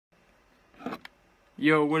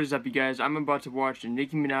Yo, what is up, you guys? I'm about to watch the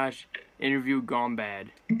Nicki Minaj interview gone bad.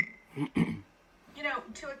 You know,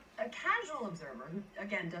 to a casual observer who,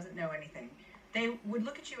 again, doesn't know anything, they would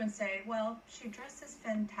look at you and say, well, she dresses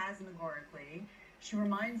phantasmagorically. She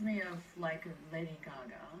reminds me of, like, Lady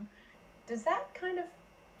Gaga. Does that kind of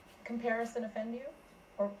comparison offend you?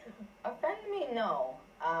 Or offend me? No.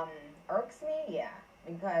 Irks me? Yeah.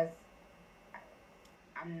 Because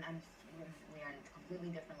we are in completely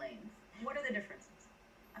different lanes. What are the differences?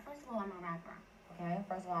 First of all, I'm a rapper. Okay?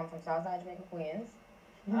 First of all, I'm from Southside Jamaica, Queens.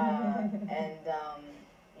 You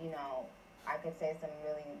know, I could say some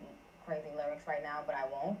really crazy lyrics right now, but I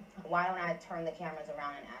won't. Why don't I turn the cameras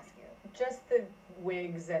around and ask you? Just the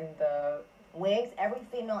wigs and the... Wigs? Every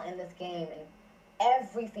female in this game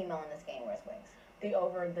wears wigs. The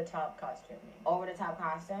over-the-top costume. Over-the-top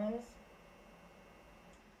costumes?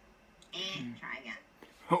 Try again.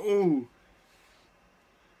 Oh!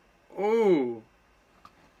 Oh!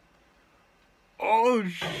 Oh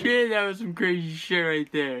shit, that was some crazy shit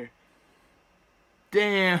right there.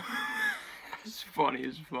 Damn. That's funny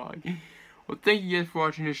as fuck. Well, thank you guys for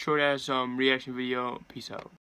watching this short ass reaction video. Peace out.